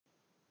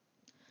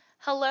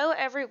Hello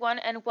everyone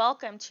and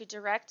welcome to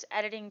Direct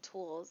Editing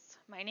Tools.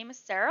 My name is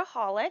Sarah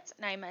Hollett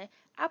and I'm an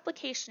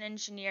application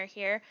engineer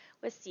here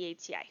with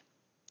CATI.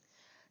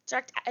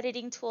 Direct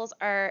editing tools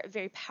are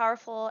very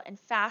powerful and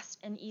fast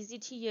and easy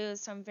to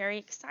use, so I'm very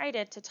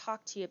excited to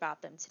talk to you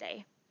about them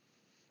today.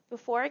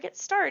 Before I get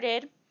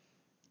started,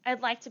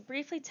 I'd like to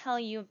briefly tell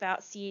you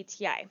about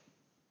CATI.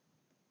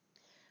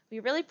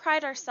 We really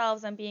pride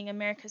ourselves on being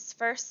America's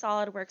first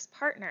SOLIDWORKS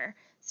partner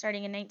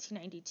starting in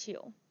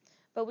 1992.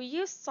 But we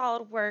use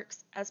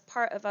SOLIDWORKS as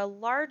part of a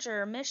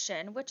larger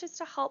mission, which is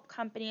to help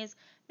companies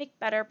make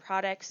better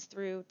products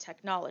through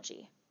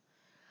technology.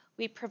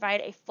 We provide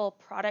a full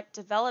product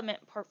development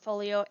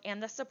portfolio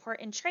and the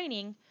support and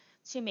training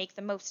to make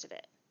the most of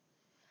it.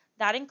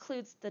 That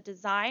includes the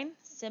design,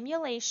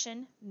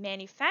 simulation,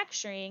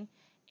 manufacturing,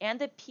 and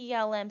the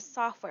PLM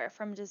software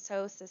from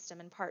Dassault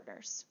System and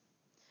Partners.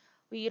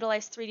 We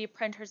utilize 3D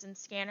printers and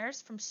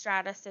scanners from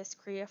Stratasys,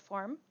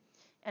 Creaform,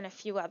 and a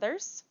few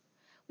others.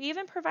 We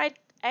even provide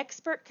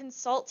expert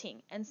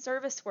consulting and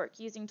service work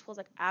using tools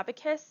like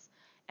Abacus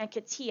and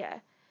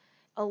CATIA,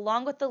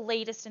 along with the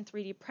latest in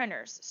 3D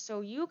printers,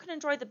 so you can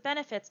enjoy the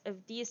benefits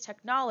of these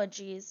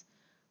technologies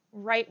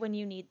right when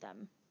you need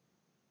them.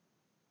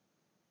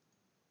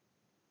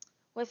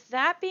 With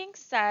that being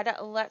said,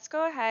 let's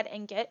go ahead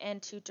and get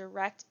into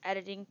direct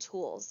editing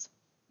tools.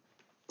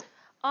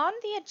 On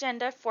the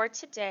agenda for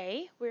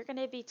today, we're going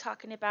to be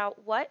talking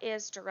about what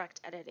is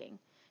direct editing.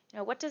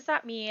 What does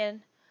that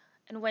mean?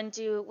 And when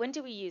do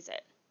we use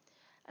it?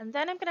 And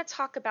then I'm going to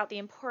talk about the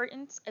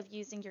importance of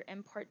using your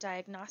import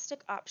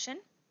diagnostic option.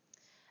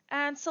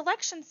 And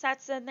selection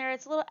sets in there,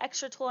 it's a little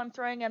extra tool I'm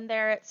throwing in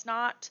there. It's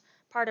not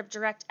part of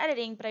direct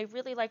editing, but I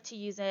really like to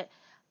use it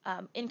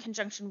in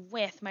conjunction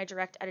with my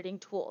direct editing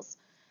tools.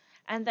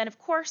 And then of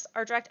course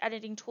our direct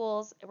editing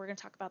tools, we're going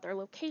to talk about their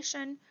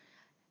location,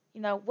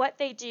 what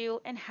they do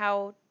and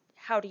how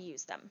to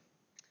use them.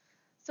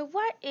 So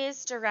what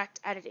is direct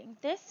editing?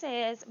 This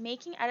is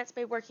making edits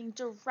by working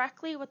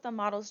directly with the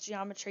model's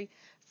geometry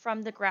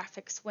from the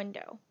graphics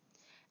window.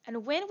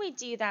 And when we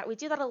do that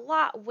a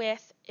lot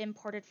with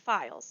imported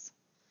files.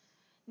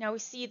 Now we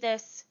see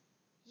this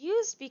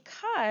used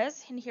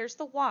because, and here's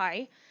the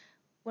why,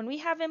 when we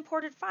have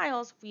imported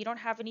files, we don't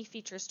have any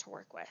features to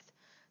work with.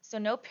 So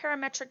no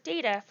parametric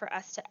data for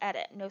us to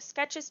edit, no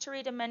sketches to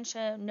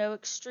redimension, no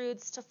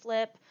extrudes to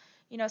flip,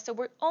 so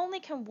we only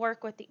can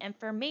work with the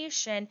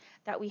information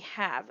that we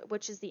have,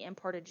 which is the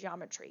imported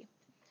geometry.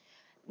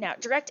 Now,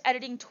 direct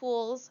editing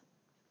tools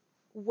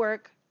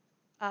work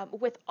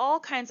with all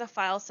kinds of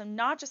files, so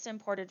not just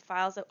imported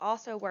files. It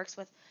also works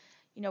with,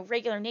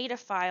 regular native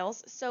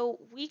files. So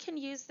we can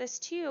use this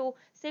too.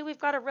 Say we've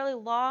got a really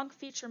long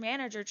feature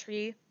manager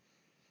tree,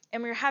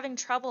 and we're having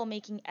trouble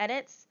making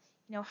edits,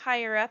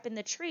 higher up in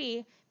the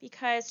tree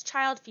because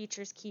child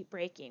features keep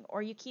breaking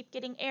or you keep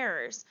getting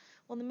errors.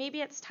 Well, then maybe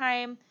it's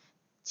time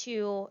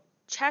to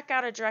check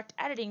out a direct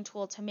editing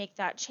tool to make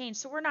that change,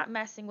 so we're not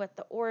messing with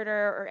the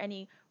order or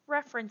any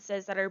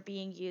references that are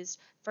being used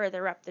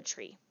further up the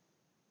tree.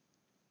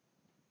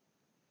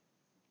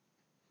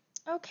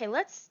 Okay,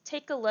 let's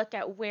take a look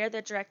at where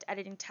the direct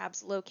editing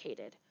tab's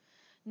located.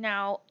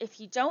 Now, if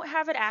you don't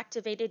have it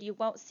activated, you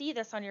won't see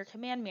this on your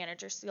command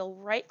manager, so you'll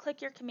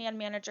right-click your command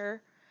manager,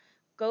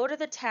 go to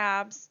the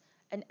tabs,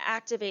 and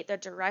activate the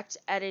direct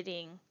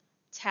editing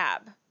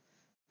tab.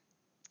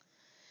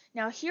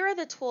 Now here are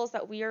the tools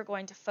that we are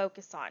going to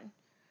focus on.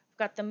 We've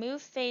got the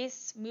move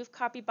face, move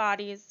copy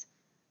bodies,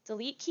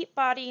 delete keep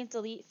body,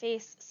 delete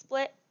face,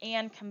 split,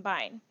 and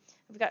combine.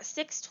 We've got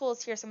 6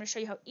 tools here, so I'm going to show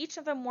you how each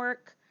of them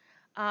work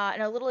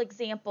and a little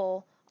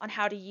example on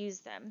how to use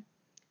them.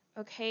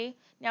 Okay,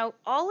 now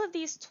all of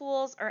these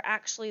tools are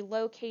actually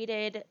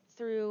located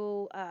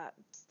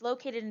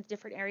in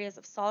different areas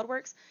of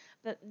SOLIDWORKS,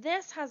 but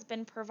this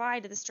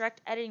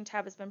direct editing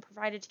tab has been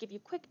provided to give you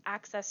quick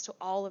access to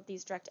all of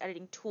these direct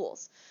editing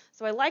tools.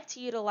 So I like to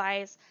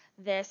utilize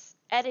this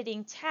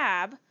editing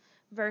tab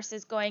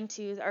versus going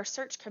to our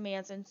search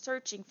commands and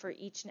searching for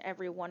each and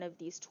every one of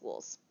these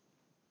tools.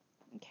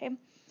 Okay.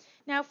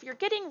 Now, if you're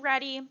getting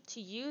ready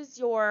to use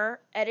your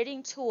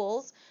editing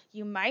tools,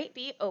 you might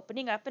be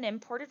opening up an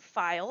imported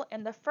file,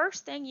 and the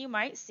first thing you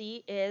might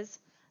see is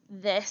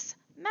this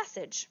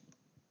message.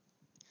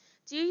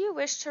 Do you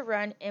wish to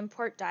run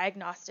import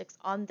diagnostics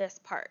on this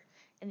part?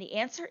 And the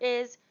answer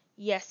is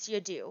yes, you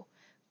do.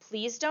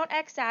 Please don't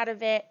X out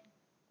of it.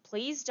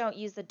 Please don't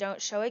use the don't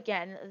show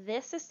again.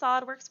 This is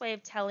SOLIDWORKS' way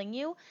of telling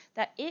you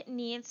that it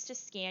needs to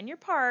scan your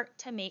part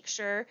to make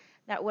sure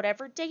that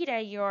whatever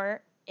data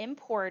you're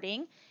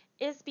importing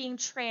is being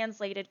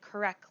translated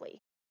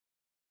correctly.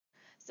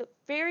 So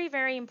very,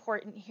 very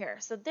important here.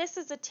 So this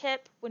is a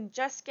tip when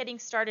just getting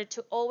started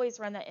to always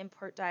run that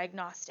import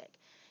diagnostic.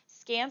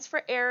 Scans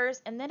for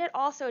errors, and then it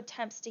also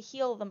attempts to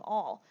heal them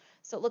all.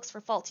 So it looks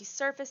for faulty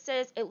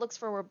surfaces, it looks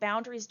for where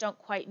boundaries don't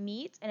quite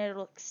meet, and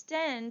it'll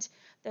extend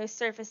those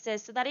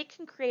surfaces so that it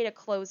can create a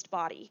closed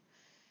body.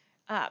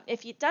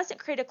 If it doesn't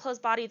create a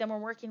closed body, then we're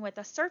working with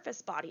a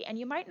surface body, and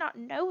you might not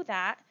know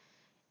that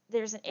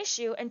there's an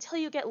issue until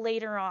you get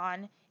later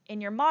on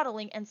in your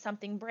modeling and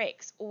something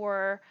breaks,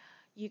 or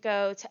you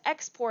go to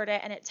export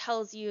it and it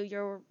tells you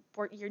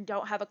you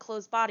don't have a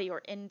closed body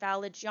or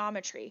invalid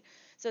geometry.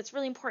 So it's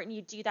really important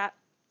you do that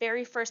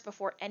very first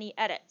before any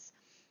edits.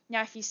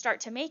 Now, if you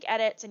start to make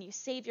edits and you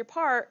save your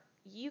part,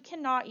 you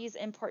cannot use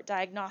import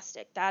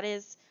diagnostic. That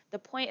is the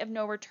point of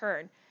no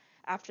return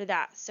after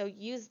that. So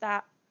use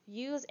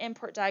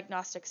import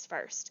diagnostics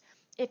first.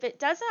 If it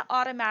doesn't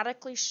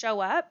automatically show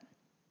up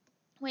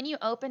when you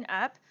open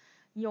up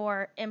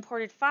your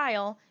imported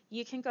file,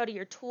 you can go to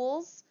your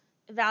tools,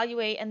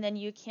 evaluate, and then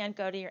you can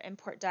go to your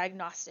import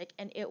diagnostic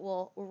and it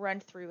will run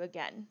through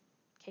again.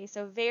 Okay,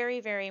 so very,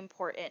 very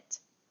important.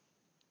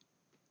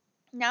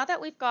 Now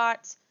that we've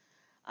got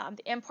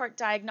the import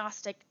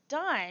diagnostic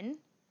done,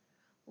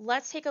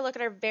 let's take a look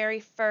at our very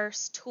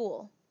first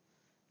tool.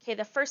 Okay,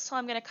 the first tool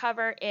I'm going to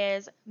cover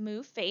is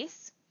Move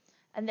Face.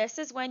 And this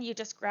is when you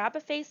just grab a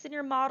face in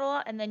your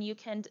model and then you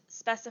can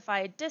specify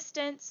a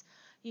distance.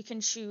 You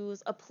can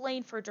choose a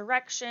plane for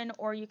direction,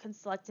 or you can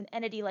select an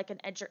entity like an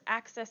edge or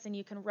axis and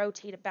you can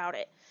rotate about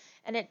it.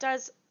 And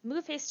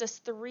Move Face does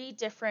three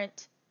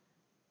different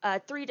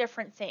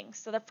things.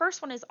 So the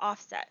first one is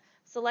offset.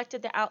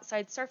 Selected the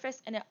outside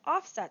surface and it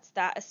offsets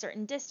that a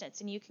certain distance,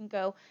 and you can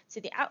go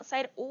to the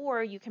outside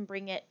or you can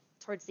bring it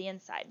towards the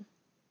inside.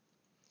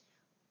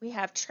 We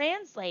have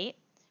Translate,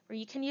 where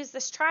you can use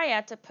this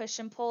triad to push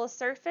and pull a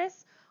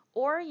surface,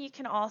 or you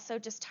can also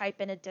just type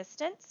in a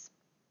distance.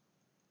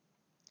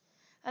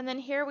 And then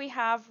here we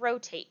have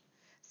Rotate.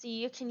 So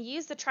you can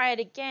use the triad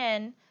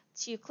again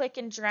to click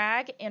and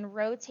drag and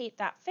rotate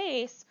that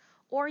face,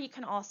 or you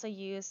can also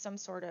use some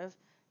sort of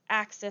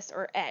axis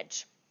or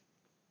edge.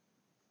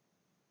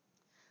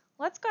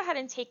 Let's go ahead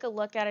and take a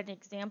look at an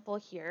example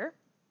here.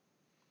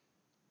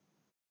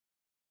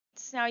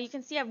 So now you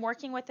can see I'm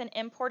working with an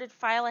imported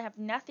file. I have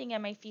nothing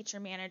in my feature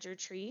manager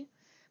tree.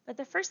 But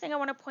the first thing I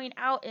want to point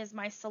out is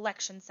my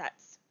selection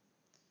sets.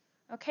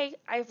 Okay,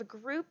 I've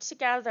grouped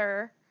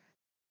together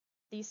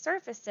these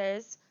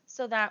surfaces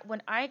so that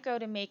when I go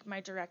to make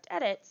my direct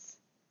edits,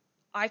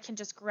 I can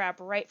just grab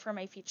right from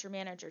my feature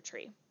manager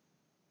tree.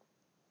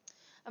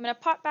 I'm going to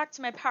pop back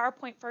to my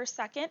PowerPoint for a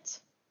second.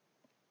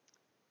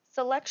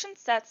 Selection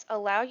sets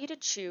allow you to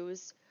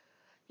choose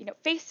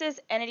faces,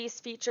 entities,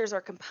 features, or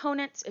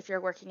components if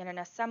you're working in an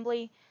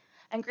assembly,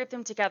 and group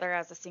them together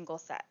as a single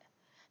set.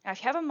 Now,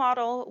 if you have a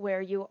model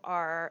where you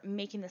are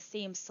making the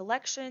same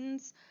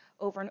selections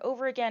over and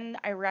over again,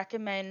 I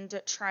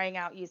recommend trying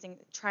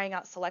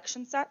out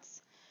selection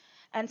sets.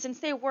 And since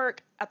they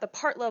work at the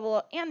part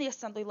level and the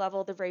assembly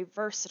level, they're very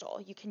versatile.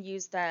 You can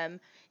use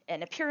them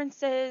in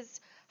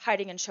appearances,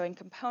 hiding and showing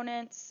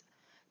components,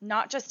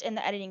 not just in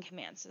the editing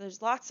commands. So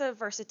there's lots of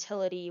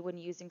versatility when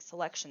using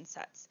selection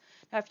sets.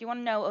 Now, if you want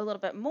to know a little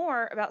bit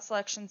more about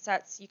selection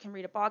sets, you can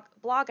read a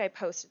blog I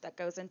posted that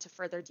goes into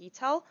further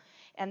detail,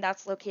 and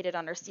that's located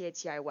on our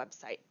CATI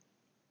website.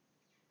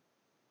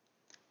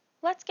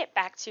 Let's get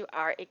back to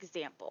our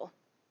example.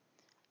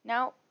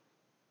 Now,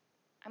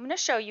 I'm going to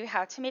show you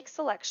how to make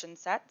selection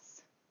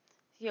sets.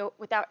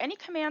 Without any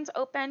commands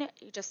open,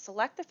 you just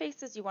select the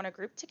faces you want to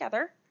group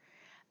together,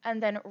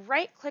 and then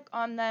right-click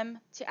on them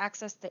to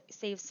access the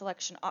Save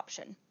Selection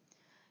option.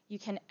 You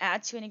can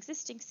add to an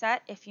existing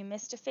set if you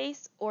missed a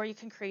face, or you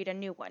can create a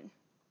new one.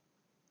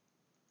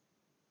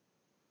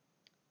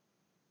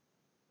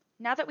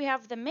 Now that we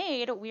have them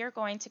made, we are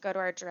going to go to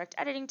our Direct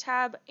Editing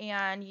tab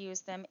and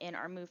use them in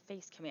our Move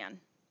Face command.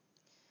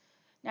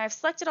 Now I've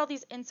selected all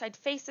these inside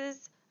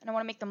faces, and I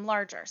want to make them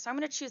larger. So I'm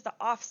going to choose the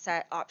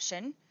Offset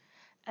option.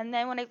 And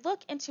then when I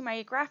look into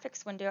my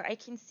graphics window, I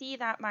can see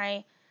that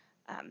my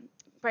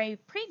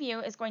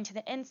preview is going to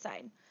the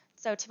inside.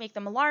 So to make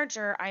them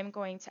larger, I'm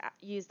going to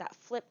use that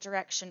flip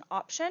direction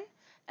option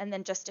and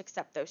then just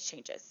accept those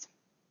changes.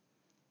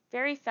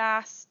 Very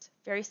fast,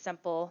 very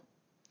simple.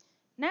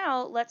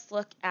 Now let's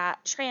look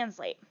at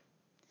Translate.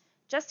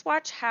 Just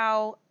watch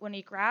how when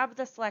you grab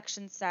the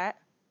selection set,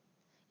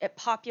 it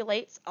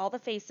populates all the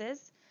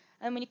faces.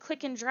 And when you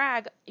click and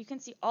drag, you can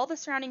see all the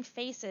surrounding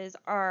faces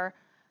are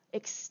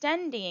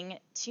extending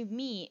to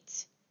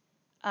meet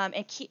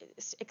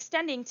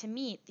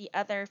the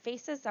other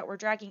faces that we're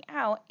dragging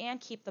out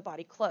and keep the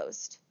body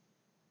closed.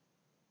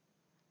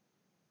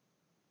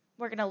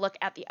 We're going to look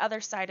at the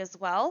other side as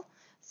well.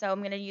 So I'm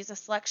going to use a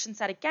selection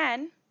set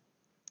again,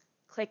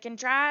 click and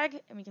drag,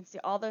 and we can see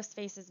all those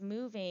faces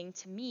moving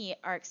to meet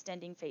our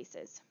extending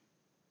faces.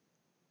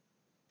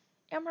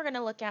 And we're going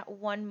to look at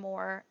one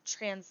more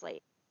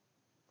Translate.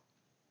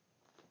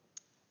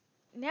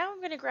 Now I'm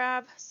going to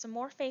grab some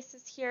more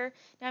faces here.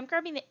 Now I'm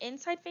grabbing the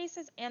inside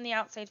faces and the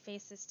outside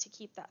faces to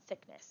keep that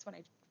thickness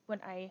when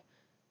I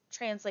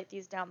translate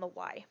these down the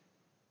Y.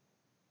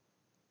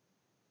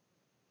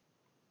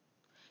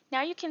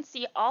 Now you can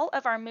see all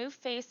of our move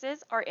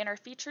faces are in our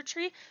feature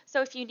tree.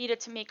 So if you needed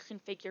to make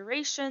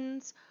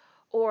configurations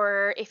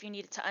or if you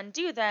needed to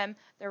undo them,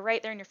 they're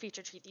right there in your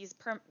feature tree.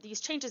 These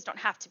changes don't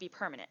have to be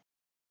permanent.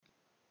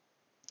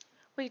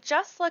 We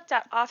just looked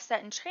at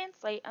Offset and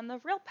Translate, and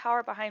the real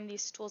power behind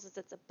these tools is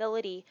its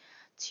ability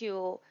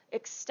to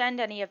extend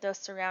any of those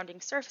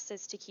surrounding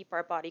surfaces to keep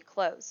our body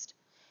closed.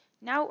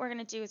 Now what we're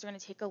going to do is we're going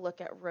to take a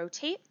look at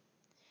rotate.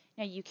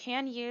 Now you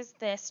can use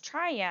this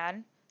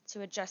triad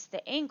to adjust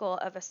the angle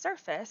of a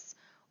surface,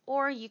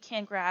 or you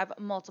can grab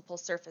multiple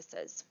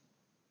surfaces.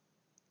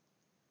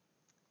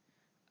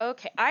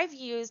 Okay, I've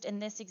used in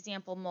this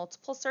example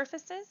multiple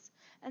surfaces,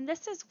 and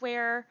this is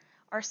where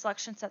our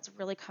selection sets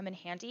really come in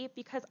handy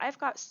because I've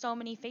got so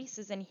many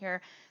faces in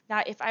here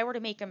that if I were to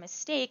make a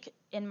mistake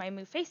in my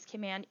move face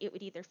command, it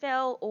would either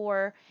fail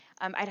or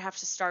I'd have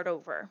to start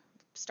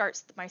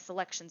my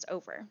selections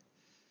over.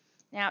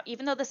 Now,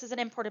 even though this is an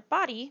imported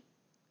body,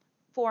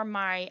 for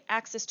my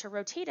axis to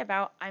rotate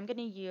about, I'm going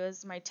to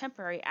use my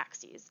temporary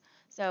axes.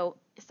 So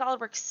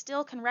SOLIDWORKS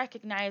still can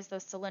recognize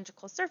those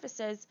cylindrical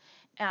surfaces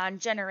and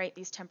generate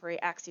these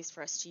temporary axes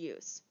for us to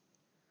use.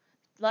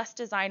 Less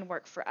design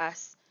work for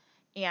us,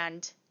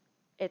 and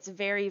it's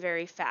very,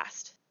 very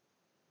fast.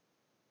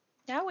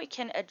 Now we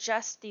can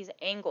adjust these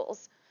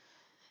angles.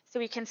 So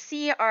we can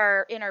see in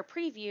our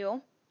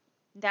preview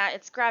that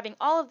it's grabbing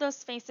all of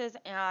those faces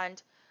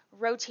and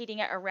rotating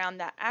it around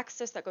that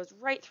axis that goes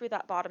right through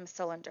that bottom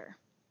cylinder.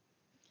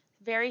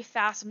 Very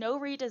fast, no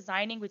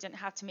redesigning. We didn't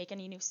have to make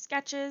any new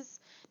sketches.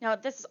 Now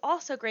this is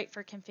also great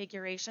for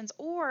configurations,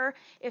 or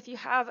if you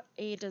have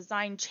a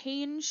design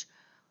change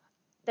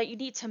that you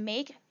need to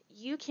make,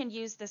 you can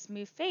use this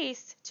move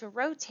face to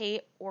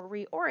rotate or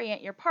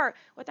reorient your part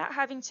without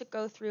having to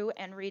go through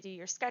and redo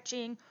your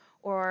sketching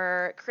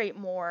or create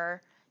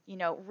more,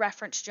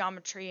 reference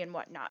geometry and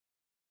whatnot.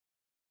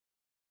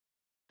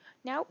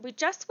 Now we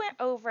just went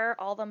over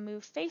all the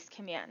move face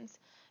commands.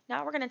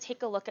 Now we're going to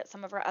take a look at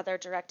some of our other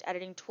direct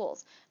editing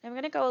tools. And I'm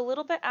going to go a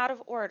little bit out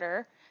of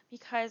order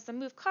because the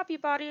move copy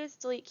bodies,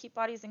 delete keep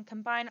bodies, and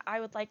combine,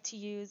 I would like to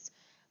use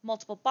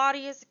multiple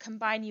bodies.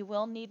 Combine, you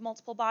will need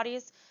multiple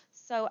bodies.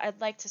 So I'd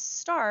like to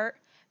start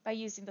by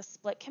using the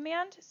split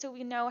command so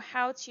we know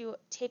how to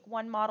take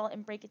one model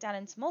and break it down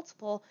into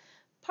multiple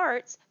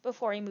parts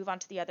before we move on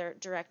to the other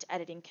direct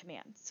editing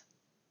commands.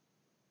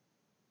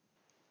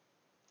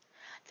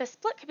 The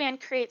split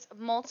command creates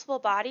multiple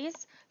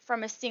bodies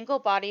from a single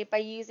body by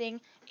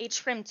using a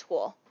trim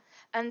tool.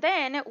 And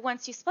then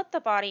once you split the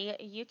body,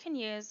 you can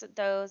use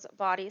those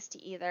bodies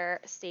to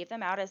either save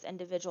them out as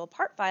individual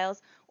part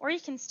files, or you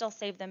can still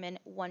save them in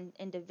one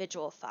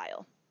individual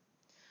file.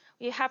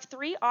 We have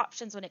three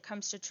options when it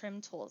comes to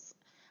trim tools.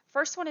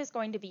 First one is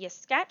going to be a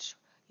sketch.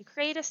 You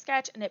create a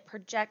sketch and it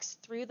projects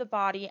through the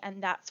body,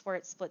 and that's where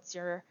it splits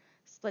your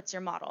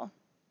model.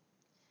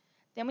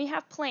 Then we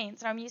have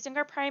planes, and I'm using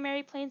our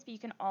primary planes, but you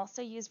can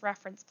also use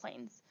reference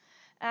planes.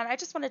 And I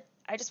just want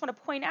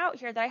to point out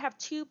here that I have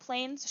two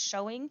planes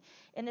showing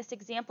in this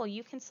example.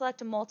 You can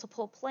select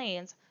multiple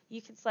planes. You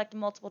can select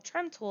multiple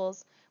trim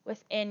tools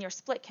within your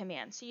split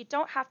command, so you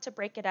don't have to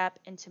break it up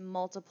into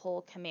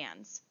multiple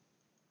commands.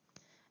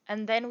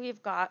 And then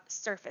we've got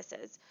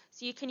surfaces.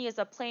 So you can use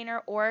a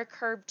planar or a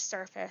curved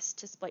surface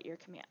to split your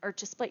command or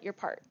to split your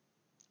part.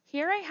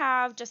 Here I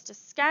have just a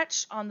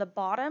sketch on the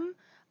bottom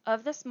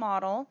of this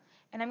model,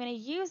 and I'm going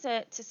to use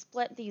it to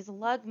split these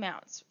lug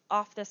mounts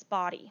off this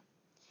body.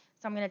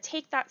 So I'm going to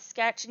take that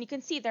sketch, and you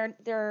can see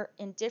they're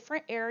in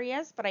different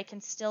areas, but I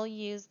can still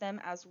use them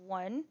as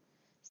one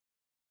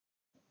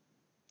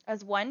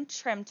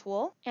trim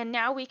tool. And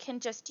now we can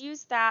just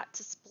use that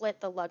to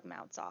split the lug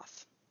mounts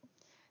off.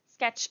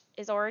 Sketch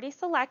is already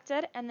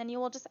selected, and then you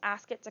will just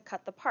ask it to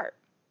cut the part.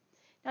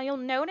 Now you'll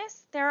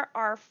notice there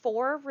are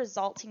 4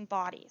 resulting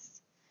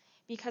bodies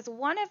because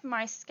one of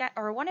my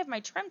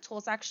trim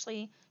tools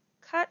actually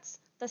cuts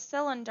the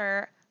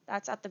cylinder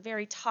that's at the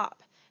very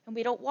top, and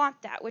we don't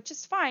want that, which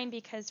is fine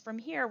because from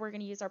here we're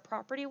going to use our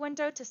property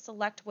window to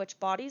select which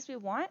bodies we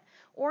want,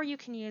 or you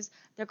can use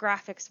the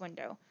graphics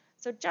window.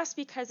 So just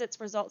because it's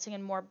resulting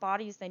in more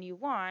bodies than you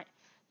want,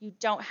 you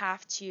don't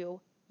have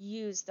to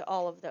use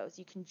all of those.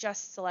 You can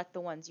just select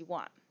the ones you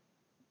want.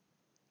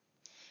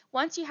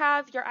 Once you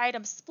have your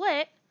item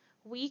split,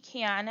 we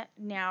can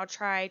now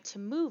try to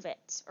move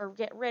it or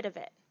get rid of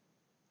it.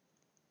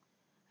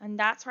 And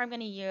that's where I'm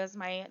going to use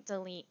my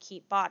delete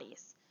keep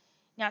bodies.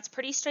 Now it's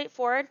pretty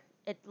straightforward.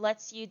 It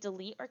lets you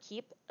delete or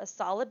keep a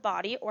solid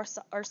body or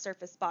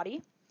surface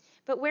body.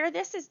 But where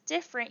this is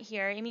different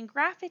here,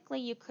 graphically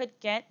you could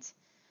get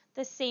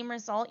the same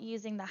result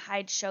using the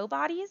hide show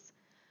bodies,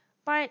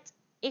 but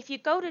if you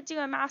go to do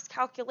a mass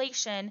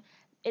calculation,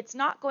 it's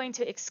not going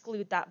to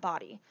exclude that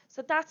body.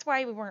 So that's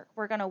why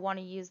we're going to want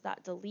to use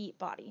that delete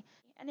body.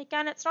 And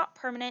again, it's not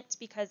permanent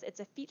because it's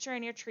a feature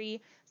in your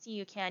tree, so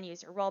you can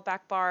use your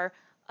rollback bar,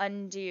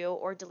 undo,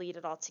 or delete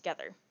it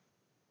altogether.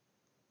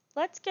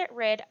 Let's get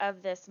rid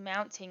of this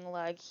mounting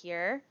lug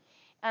here.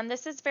 And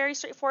this is very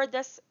straightforward.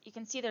 You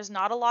can see there's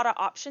not a lot of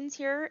options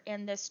here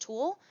in this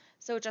tool.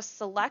 So just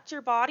select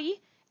your body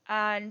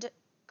and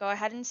go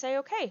ahead and say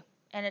OK.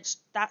 And it's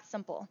that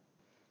simple.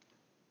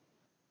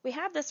 We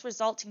have this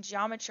resulting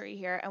geometry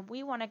here, and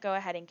we want to go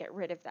ahead and get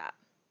rid of that.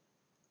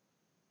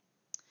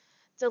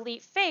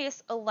 Delete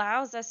face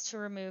allows us to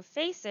remove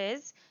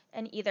faces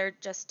and either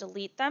just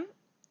delete them,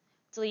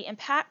 delete and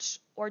patch,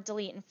 or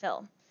delete and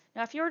fill.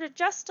 Now, if you were to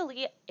just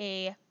delete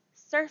a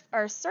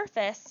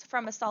surface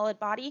from a solid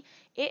body,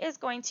 it is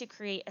going to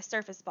create a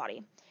surface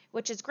body,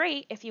 which is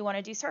great if you want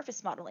to do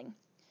surface modeling.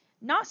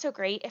 Not so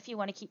great if you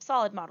want to keep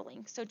solid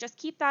modeling. So just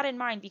keep that in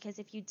mind, because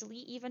if you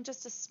delete even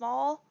just a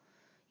small,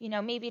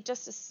 maybe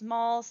just a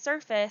small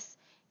surface,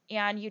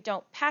 and you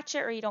don't patch it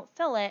or you don't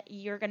fill it,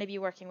 you're going to be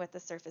working with the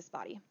surface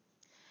body.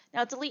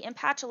 Now, delete and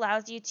patch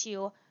allows you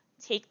to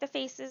take the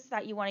faces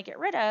that you want to get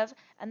rid of,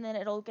 and then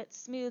it'll get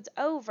smoothed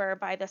over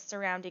by the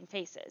surrounding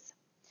faces.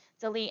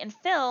 Delete and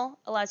fill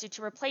allows you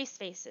to replace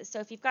faces. So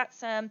if you've got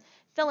some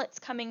fillets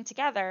coming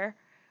together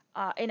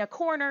in a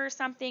corner or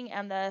something,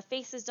 and the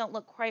faces don't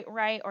look quite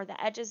right, or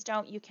the edges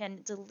don't, you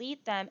can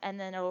delete them, and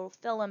then it'll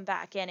fill them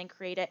back in and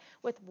create it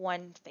with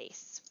one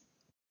face.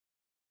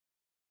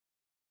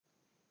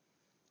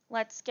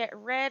 Let's get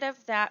rid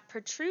of that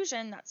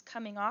protrusion that's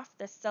coming off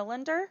the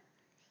cylinder.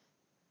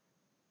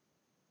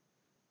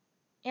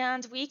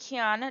 And we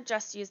can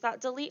just use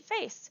that delete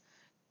face.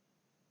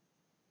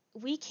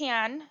 We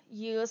can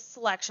use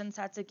selection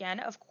sets again,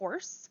 of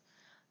course.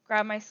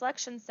 Grab my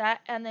selection set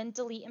and then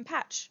delete and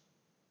patch.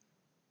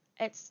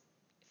 It's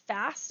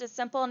fast, it's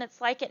simple, and it's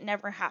like it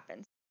never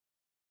happened.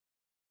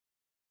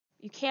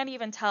 You can't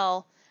even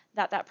tell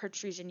that that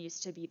protrusion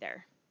used to be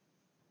there.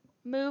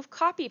 Move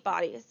copy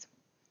bodies.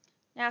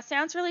 Now, it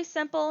sounds really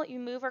simple. You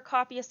move or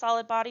copy a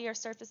solid body or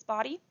surface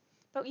body,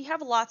 but you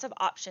have lots of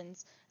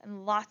options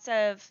and lots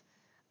of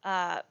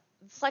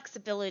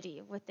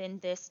flexibility within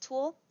this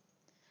tool.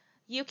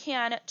 You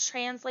can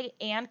translate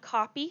and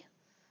copy.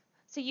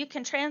 So you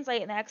can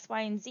translate in the X,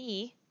 Y, and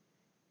Z,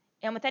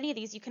 and with any of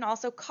these, you can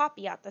also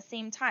copy at the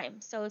same time.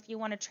 So if you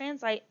want to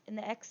translate in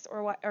the X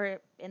or Y, or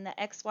in the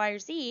X, Y, or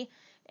Z,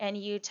 and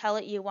you tell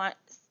it you want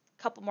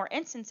a couple more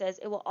instances,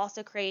 it will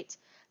also create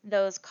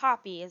those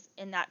copies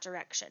in that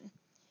direction.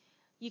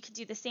 You can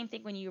do the same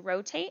thing when you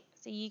rotate.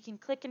 So you can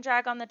click and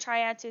drag on the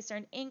triad to a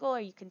certain angle, or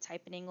you can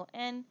type an angle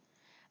in.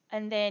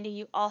 And then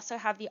you also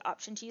have the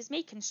option to use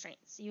mate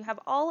constraints. So you have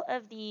all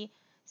of the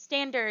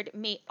standard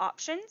mate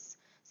options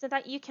so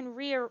that you can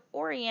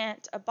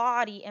reorient a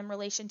body in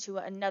relation to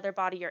another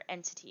body or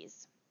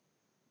entities.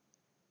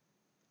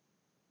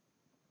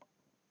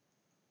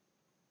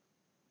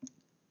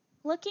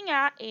 Looking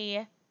at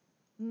a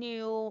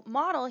new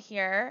model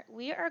here,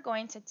 we are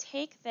going to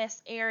take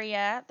this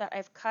area that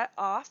I've cut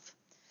off.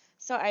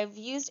 So I've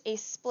used a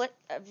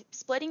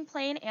splitting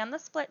plane and the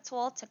split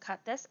tool to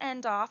cut this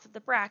end off of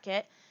the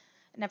bracket,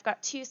 and I've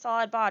got two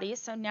solid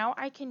bodies. So now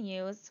I can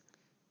use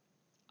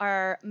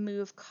our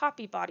move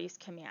copy bodies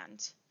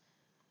command.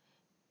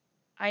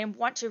 I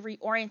want to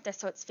reorient this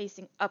so it's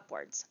facing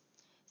upwards.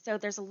 So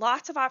there's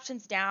lots of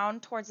options down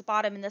towards the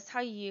bottom, and this is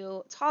how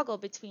you toggle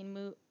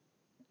between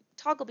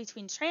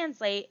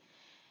translate,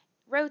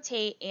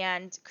 rotate,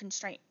 and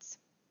constraints.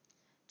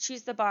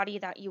 Choose the body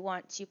that you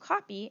want to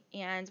copy,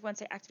 and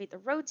once I activate the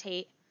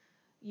rotate,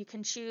 you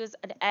can choose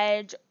an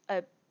edge,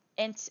 a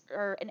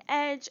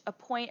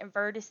point, a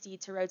vertice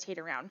to rotate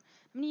around.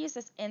 I'm going to use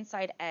this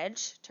inside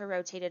edge to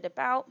rotate it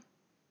about,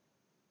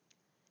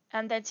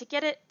 and then to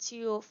get it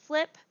to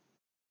flip,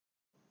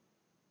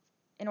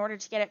 in order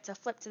to get it to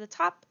flip to the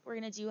top, we're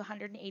going to do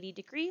 180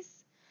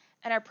 degrees,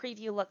 and our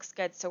preview looks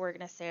good, so we're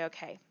going to say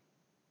OK.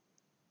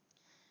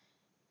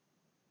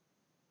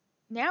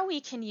 Now we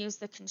can use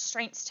the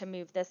constraints to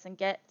move this and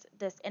get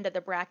this end of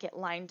the bracket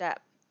lined up.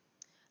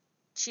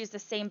 Choose the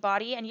same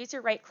body and use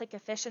your right-click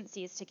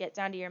efficiencies to get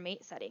down to your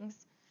mate settings.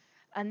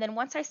 And then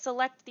once I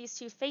select these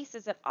two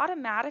faces, it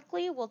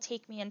automatically will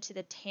take me into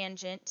the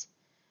tangent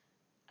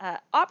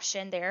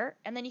option there.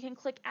 And then you can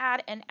click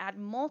Add and add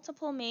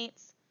multiple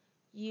mates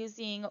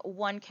using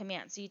one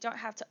command. So you don't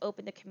have to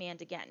open the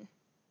command again.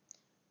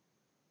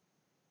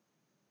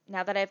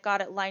 Now that I've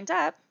got it lined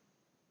up,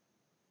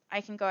 I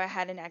can go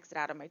ahead and exit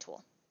out of my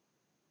tool.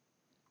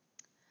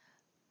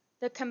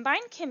 The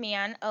combine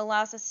command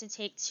allows us to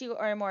take two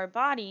or more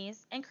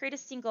bodies and create a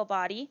single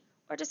body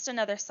or just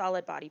another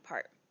solid body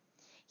part.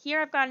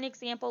 Here I've got an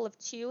example of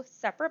two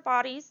separate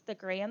bodies, the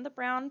gray and the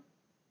brown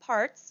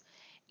parts,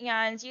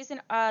 and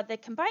using the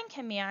combine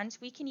command,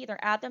 we can either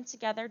add them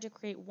together to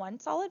create one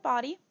solid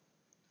body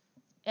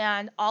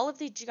and all of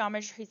the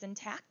geometry is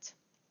intact.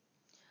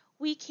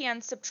 We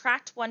can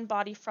subtract one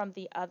body from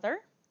the other.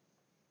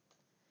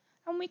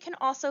 And we can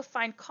also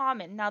find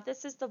common. Now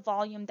this is the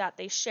volume that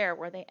they share,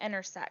 where they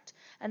intersect.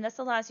 And this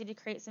allows you to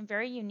create some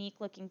very unique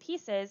looking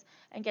pieces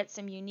and get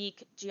some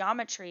unique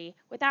geometry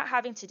without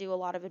having to do a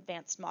lot of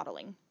advanced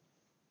modeling.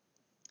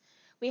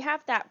 We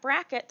have that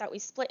bracket that we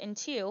split in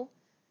two,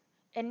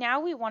 and now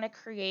we want to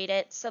create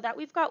it so that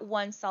we've got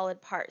one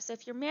solid part. So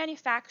if you're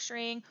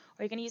manufacturing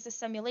or you're going to use a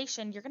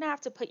simulation, you're going to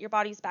have to put your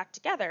bodies back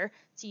together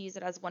to use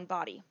it as one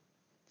body.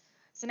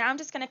 So now I'm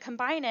just going to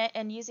combine it,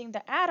 and using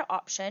the add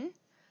option,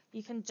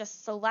 you can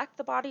just select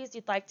the bodies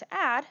you'd like to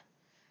add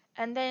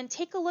and then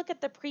take a look at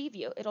the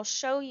preview. It'll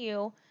show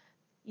you,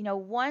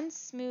 one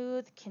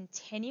smooth,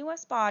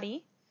 continuous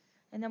body,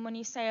 and then when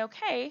you say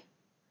OK,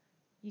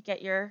 you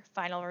get your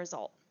final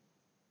result.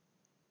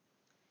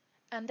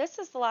 And this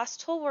is the last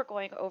tool we're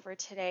going over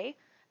today.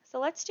 So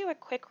let's do a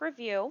quick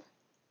review.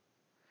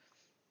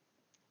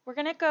 We're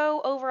going to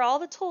go over all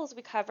the tools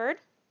we covered.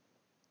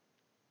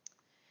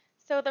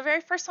 So the very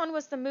first one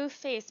was the move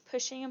face,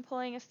 pushing and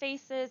pulling of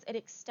faces. It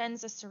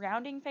extends the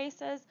surrounding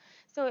faces.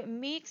 So it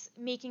makes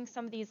making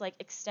some of these like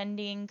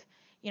extending,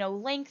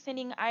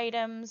 lengthening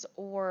items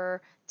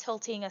or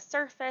tilting a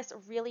surface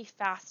really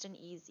fast and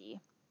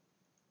easy.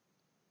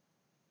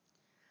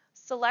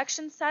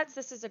 Selection sets,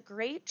 this is a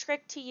great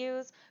trick to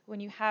use when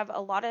you have a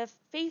lot of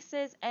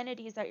faces,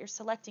 entities that you're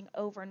selecting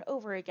over and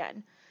over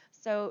again.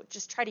 So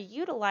just try to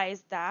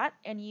utilize that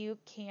and you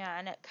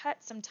can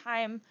cut some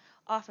time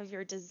off of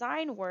your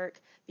design work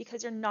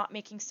because you're not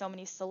making so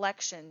many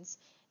selections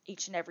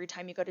each and every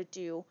time you go to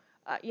do,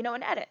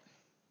 an edit.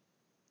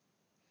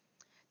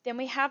 Then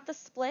we have the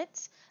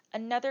split.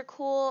 Another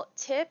cool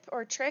tip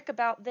or trick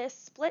about this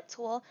split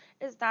tool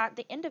is that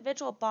the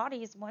individual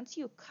bodies, once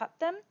you cut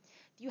them,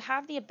 you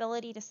have the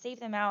ability to save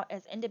them out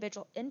as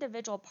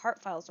individual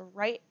part files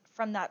right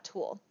from that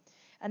tool.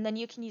 And then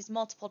you can use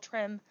multiple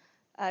trim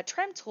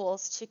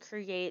tools to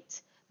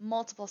create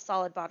multiple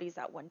solid bodies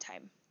at one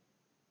time.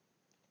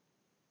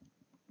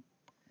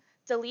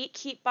 Delete,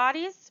 keep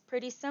bodies,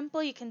 pretty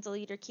simple. You can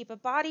delete or keep a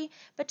body,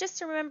 but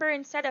just remember,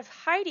 instead of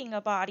hiding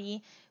a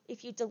body,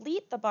 if you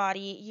delete the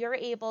body, you're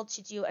able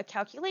to do a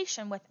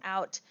calculation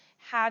without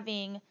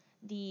having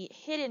the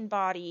hidden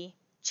body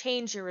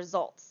change your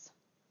results.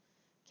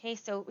 Okay,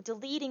 so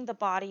deleting the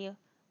body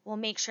will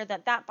make sure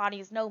that that body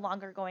is no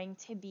longer going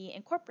to be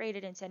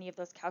incorporated into any of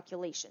those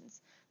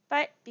calculations.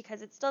 But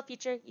because it's still a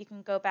feature, you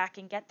can go back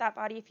and get that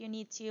body if you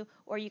need to,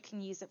 or you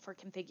can use it for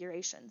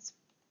configurations.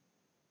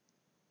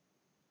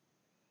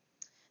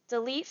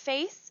 Delete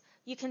face,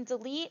 you can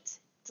delete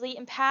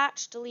and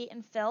patch, delete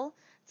and fill.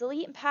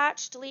 Delete and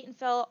patch, delete and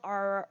fill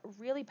are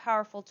really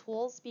powerful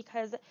tools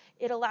because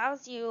it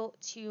allows you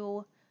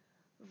to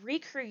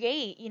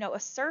recreate, a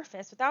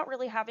surface without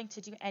really having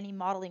to do any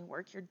modeling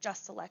work. You're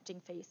just selecting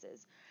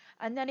faces.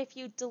 And then if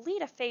you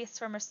delete a face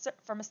from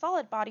a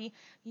solid body,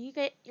 you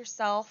get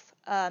yourself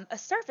a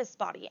surface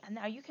body, and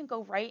now you can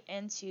go right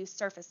into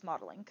surface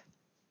modeling.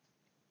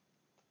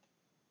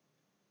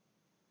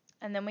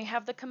 And then we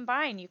have the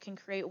combine. You can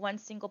create one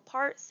single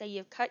part. Say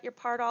you've cut your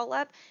part all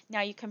up.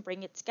 Now you can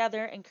bring it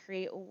together and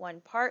create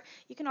one part.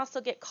 You can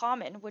also get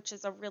common, which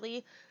is a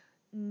really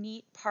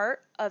neat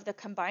part of the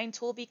combine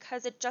tool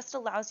because it just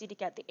allows you to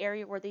get the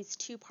area where these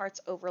two parts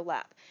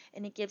overlap.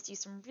 And it gives you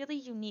some really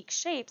unique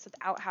shapes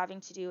without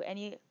having to do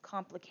any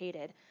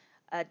complicated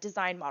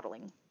design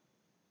modeling.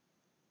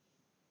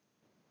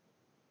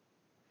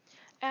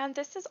 And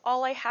this is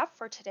all I have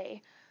for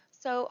today.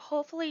 So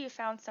hopefully you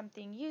found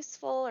something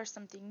useful or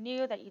something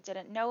new that you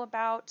didn't know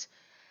about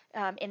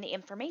in the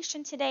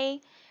information today.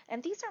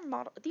 And these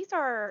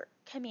are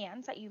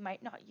commands that you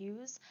might not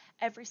use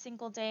every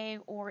single day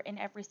or in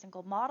every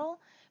single model,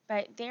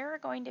 but there are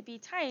going to be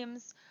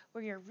times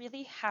where you're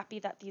really happy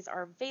that these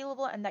are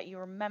available and that you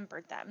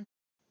remembered them.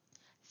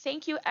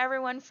 Thank you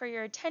everyone for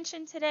your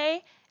attention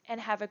today, and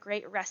have a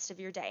great rest of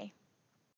your day.